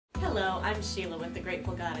Hello, I'm Sheila with The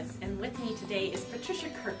Grateful Goddess, and with me today is Patricia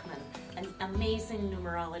Kirkman, an amazing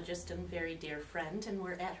numerologist and very dear friend, and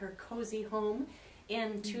we're at her cozy home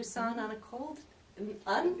in Tucson on a cold,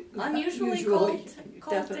 unusually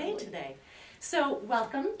cold day today. So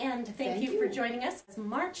welcome, and thank you for joining us.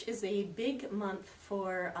 March is a big month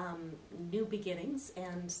for new beginnings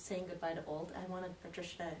and saying goodbye to old. I wanted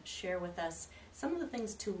Patricia to share with us some of the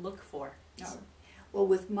things to look for. Oh. Well,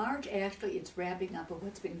 with March, actually, it's wrapping up of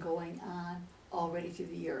what's been going on already through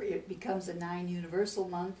the year. It becomes a 9 universal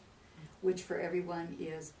month, which for everyone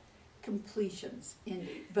is completions.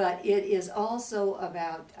 But it is also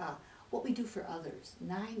about what we do for others.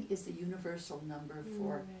 9 is the universal number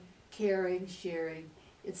for caring, sharing.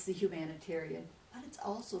 It's the humanitarian, but it's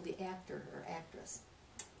also the actor or actress.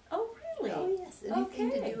 Oh, really? Oh, yes.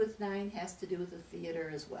 Anything to do with 9 has to do with the theater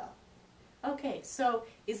as well. Okay, so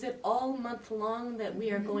is it all month long that we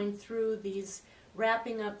are going through these,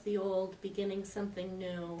 wrapping up the old, beginning something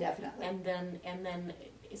new? Definitely. And then,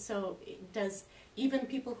 so does even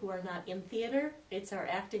people who are not in theater, it's our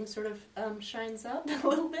acting sort of shines up a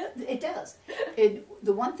little bit? It does.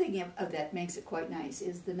 The one thing that makes it quite nice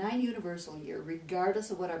is the 9 universal year, regardless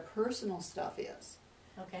of what our personal stuff is.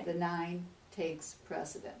 Okay. The 9 takes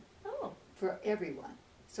precedent. Oh. For everyone.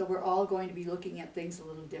 So we're all going to be looking at things a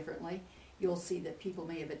little differently. You'll see that people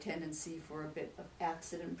may have a tendency for a bit of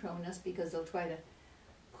accident proneness because they'll try to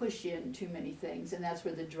push in too many things, and that's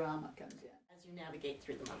where the drama comes in. As you navigate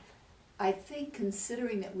through the month. I think,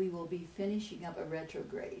 considering that we will be finishing up a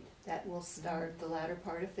retrograde, that will start the latter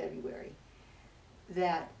part of February,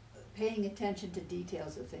 that paying attention to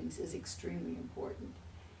details of things is extremely important.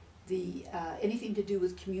 Anything to do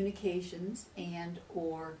with communications and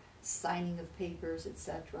or signing of papers,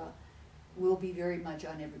 etc., will be very much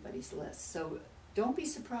on everybody's list. So don't be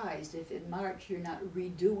surprised if in March you're not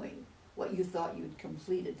redoing what you thought you'd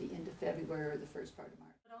complete at the end of February or the first part of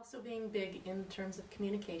March. But also being big in terms of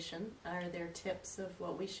communication, are there tips of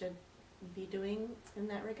what we should be doing in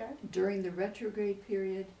that regard? During the retrograde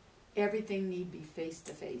period, everything need be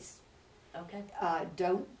face-to-face. Okay.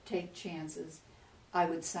 Don't take chances. I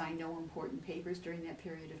would sign no important papers during that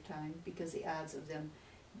period of time because the odds of them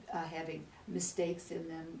having mistakes in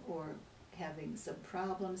them or having some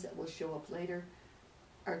problems that will show up later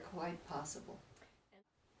are quite possible.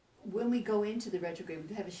 When we go into the retrograde,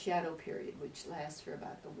 we have a shadow period which lasts for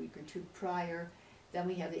about a week or two prior. Then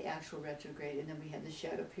we have the actual retrograde, and then we have the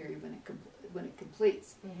shadow period when it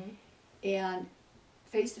completes. And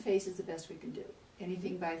face-to-face is the best we can do.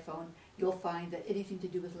 Anything by phone, you'll find that anything to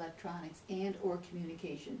do with electronics and or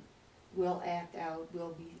communication will act out,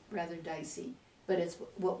 will be rather dicey. But it's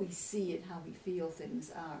what we see and how we feel things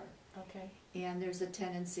are. Okay. And there's a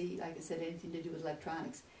tendency, like I said, anything to do with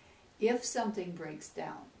electronics. If something breaks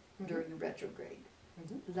down during the retrograde,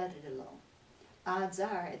 let it alone. Odds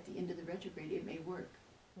are, at the end of the retrograde, it may work.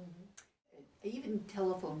 Even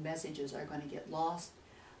telephone messages are going to get lost.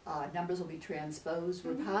 Numbers will be transposed.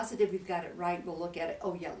 We're positive we've got it right. We'll look at it.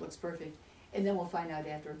 Oh, yeah, it looks perfect. And then we'll find out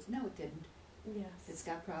afterwards, no, it didn't. Yes. It's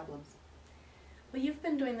got problems. Well, you've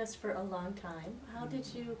been doing this for a long time. How did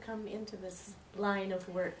you come into this line of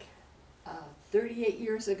work? 38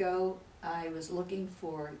 years ago, I was looking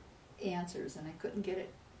for answers, and I couldn't get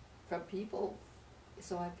it from people.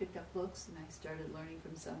 So I picked up books, and I started learning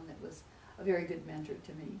from someone that was a very good mentor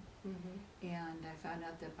to me. And I found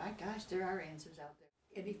out that, by gosh, there are answers out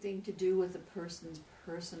there. Anything to do with a person's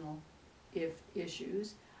personal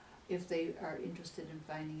issues, if they are interested in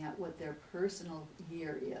finding out what their personal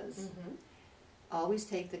year is, always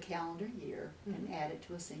take the calendar year and add it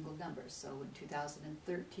to a single number. So in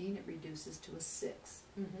 2013, it reduces to a 6.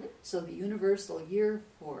 So the universal year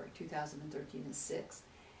for 2013 is 6.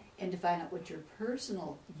 And to find out what your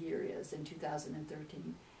personal year is in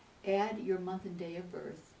 2013, add your month and day of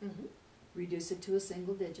birth, reduce it to a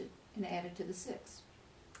single digit, and add it to the 6.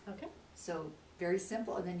 Okay. So very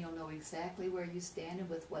simple, and then you'll know exactly where you stand and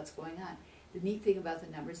with what's going on. The neat thing about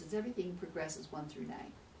the numbers is everything progresses 1 through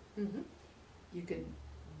 9. You can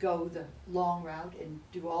go the long route and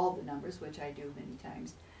do all the numbers, which I do many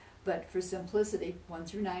times. But for simplicity, 1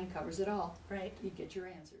 through 9 covers it all. Right. You get your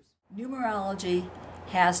answers. Numerology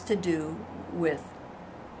has to do with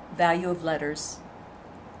value of letters,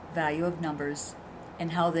 value of numbers,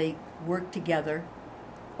 and how they work together,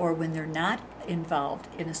 or when they're not involved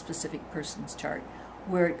in a specific person's chart,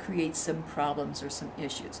 where it creates some problems or some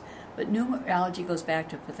issues. But numerology goes back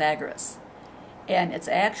to Pythagoras. And it's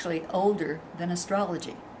actually older than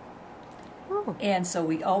astrology. And so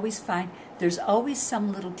we always find there's always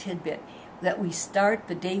some little tidbit that we start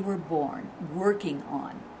the day we're born working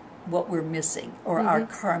on what we're missing, or our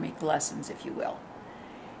karmic lessons, if you will.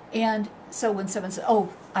 And so when someone says,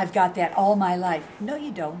 oh, I've got that all my life. No,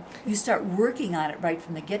 you don't. You start working on it right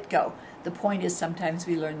from the get-go. The point is sometimes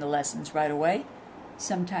we learn the lessons right away.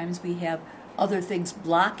 Sometimes we have other things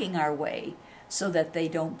blocking our way so that they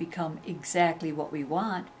don't become exactly what we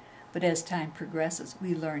want. But as time progresses,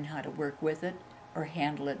 we learn how to work with it or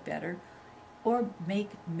handle it better or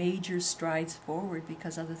make major strides forward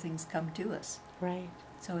because other things come to us. Right.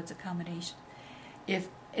 So it's a combination.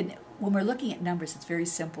 And when we're looking at numbers, it's very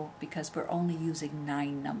simple because we're only using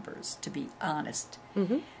 9 numbers, to be honest.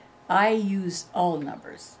 Mm-hmm. I use all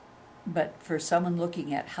numbers, but for someone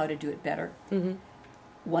looking at how to do it better,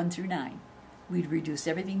 1 through 9, we'd reduce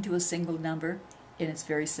everything to a single number, and it's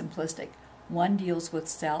very simplistic. 1 deals with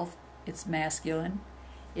self, it's masculine.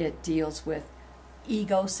 It deals with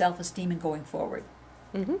ego, self-esteem, and going forward.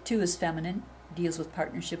 2 is feminine, deals with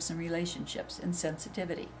partnerships and relationships and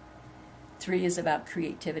sensitivity. 3 is about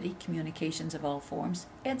creativity, communications of all forms,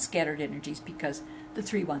 and scattered energies because the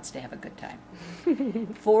 3 wants to have a good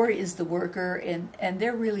time. 4 is the worker, and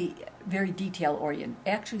they're really very detail-oriented.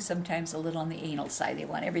 Actually, sometimes a little on the anal side. They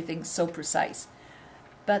want everything so precise.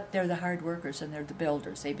 But they're the hard workers and they're the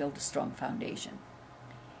builders. They build a strong foundation.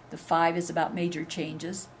 The 5 is about major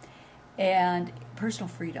changes and personal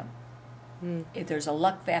freedom. If there's a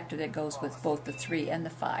luck factor that goes with both the 3 and the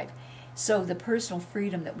 5. So the personal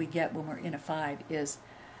freedom that we get when we're in a 5 is,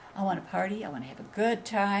 I want to party, I want to have a good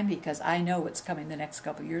time because I know what's coming the next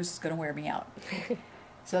couple of years is going to wear me out.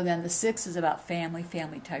 So then the 6 is about family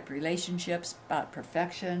type relationships, about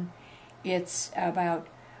perfection. It's about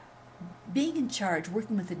being in charge,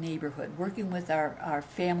 working with the neighborhood, working with our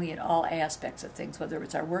family in all aspects of things, whether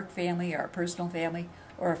it's our work family, our personal family,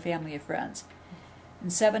 or our family of friends.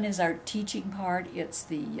 And 7 is our teaching part. It's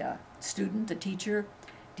the student, the teacher,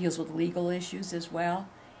 deals with legal issues as well.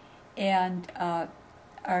 And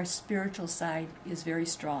our spiritual side is very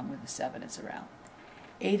strong when the 7 is around.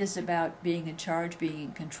 8 is about being in charge, being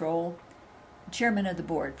in control, chairman of the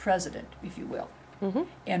board, president, if you will,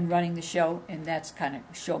 and running the show, and that's kind of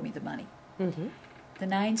show me the money. The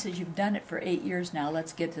 9 says you've done it for 8 years now,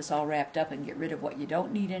 let's get this all wrapped up and get rid of what you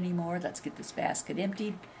don't need anymore, let's get this basket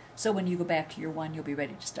emptied, so when you go back to your 1, you'll be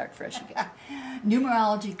ready to start fresh again.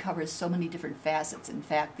 Numerology covers so many different facets. In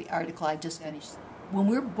fact, the article I just finished, when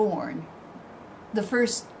we're born, the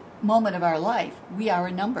first moment of our life, we are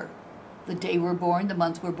a number. The day we're born, the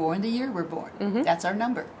month we're born, the year we're born. That's our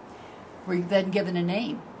number. We're then given a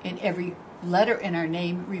name, and every letter in our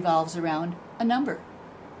name revolves around a number.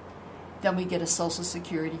 Then we get a social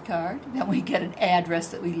security card. Then we get an address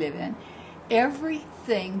that we live in.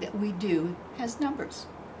 Everything that we do has numbers.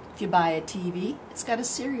 If you buy a TV, it's got a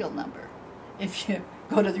serial number. If you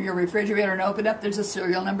go to your refrigerator and open up, there's a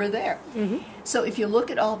serial number there. So if you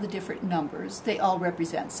look at all the different numbers, they all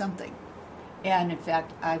represent something. And in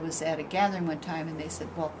fact, I was at a gathering one time and they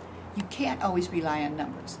said, well, you can't always rely on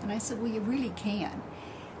numbers. And I said, well, you really can.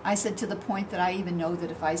 I said, to the point that I even know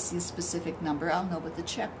that if I see a specific number, I'll know what the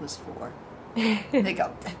check was for. And they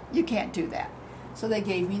go, you can't do that. So they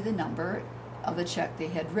gave me the number of the check they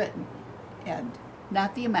had written. And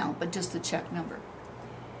not the amount, but just the check number.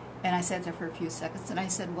 And I sat there for a few seconds, and I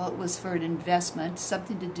said, well, it was for an investment,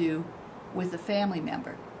 something to do with a family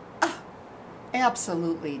member. Oh,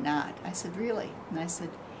 absolutely not. I said, really? And I said,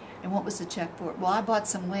 and what was the check for? Well, I bought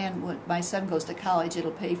some land. When my son goes to college,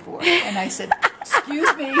 it'll pay for it. And I said,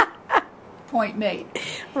 excuse me, point made.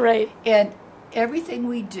 Right. And everything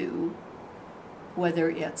we do, whether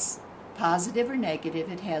it's positive or negative,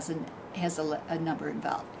 it has a number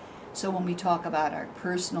involved. So when we talk about our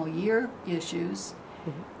personal year issues,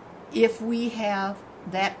 if we have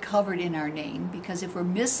that covered in our name, because if we're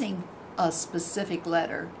missing a specific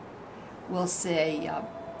letter, we'll say,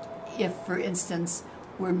 if, for instance,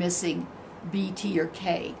 we're missing B, T, or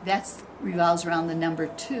K, that revolves around the number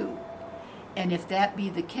 2. And if that be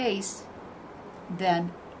the case,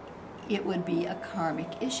 then it would be a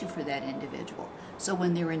karmic issue for that individual. So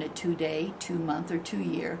when they're in a 2-day, 2-month, or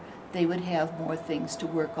 2-year, they would have more things to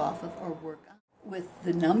work off of or work on. With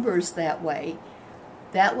the numbers that way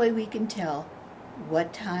we can tell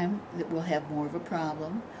what time that we'll have more of a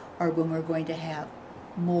problem or when we're going to have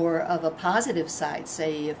more of a positive side.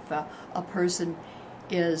 Say if a person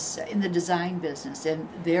is in the design business and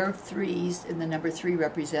their 3s, and the number 3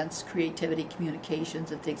 represents creativity,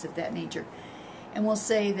 communications, and things of that nature. And we'll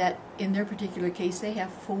say that in their particular case they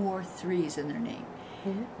have 4 3s in their name.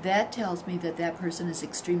 That tells me that that person is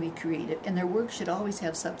extremely creative, and their work should always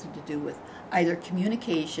have something to do with either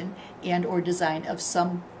communication and or design of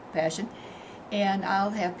some fashion. And I'll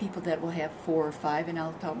have people that will have 4 or 5, and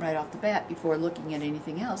I'll tell them right off the bat before looking at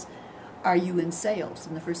anything else, are you in sales?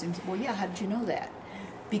 And the first thing is, well, yeah, how did you know that?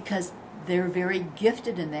 because they're very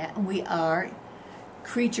gifted in that, and we are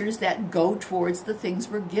creatures that go towards the things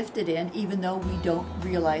we're gifted in, even though we don't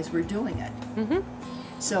realize we're doing it. Mm-hmm.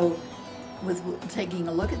 So with taking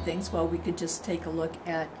a look at things, well, we could just take a look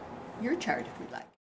at your chart if we'd like.